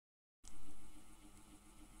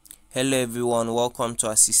Hello everyone, welcome to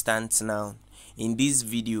Assistant Now. In this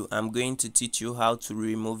video, I'm going to teach you how to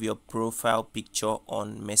remove your profile picture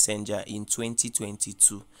on Messenger in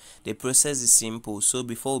 2022. The process is simple, so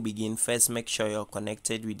before we begin, first make sure you're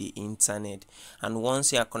connected with the internet. And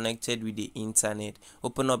once you are connected with the internet,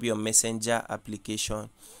 open up your Messenger application.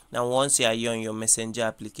 Now once you are here on your Messenger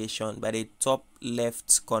application, by the top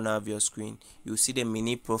left corner of your screen, you'll see the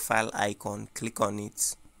mini profile icon. Click on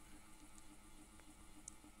it.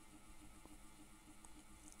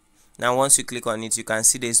 Now once you click on it, you can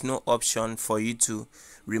see there's no option for you to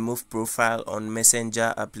remove profile on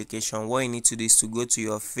Messenger application. What you need to do is to go to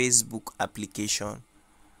your Facebook application.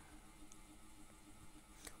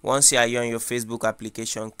 Once you are here on your Facebook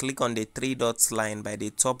application, click on the three dots line by the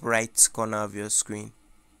top right corner of your screen.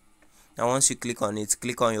 Now once you click on it,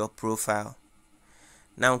 click on your profile.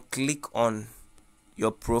 Now click on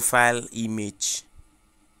your profile image.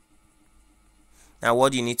 Now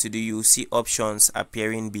what you need to do, you see options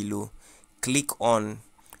appearing below. Click on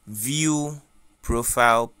view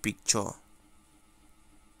profile picture.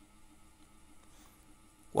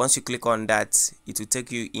 Once you click on that, it will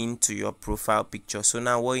take you into your profile picture. So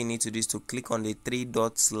now what you need to do is to click on the three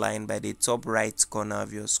dots line by the top right corner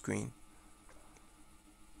of your screen.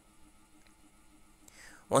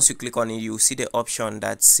 Once you click on it, you will see the option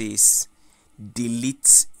that says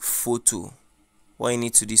delete photo. What you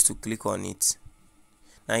need to do is to click on it.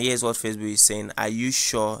 Now here's what Facebook is saying. Are you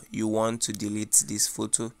sure you want to delete this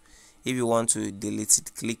photo? If you want to delete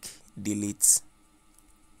it, click delete.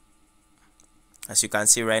 As you can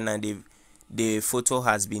see right now, the photo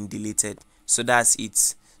has been deleted. So that's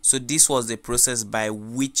it. So this was the process by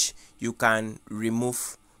which you can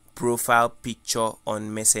remove profile picture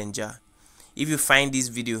on Messenger. If you find this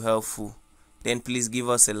video helpful, then please give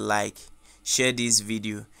us a like, share this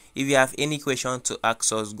video. If you have any question to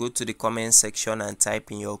ask us, go to the comment section and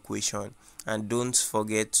type in your question. And don't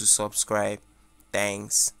forget to subscribe.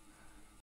 Thanks.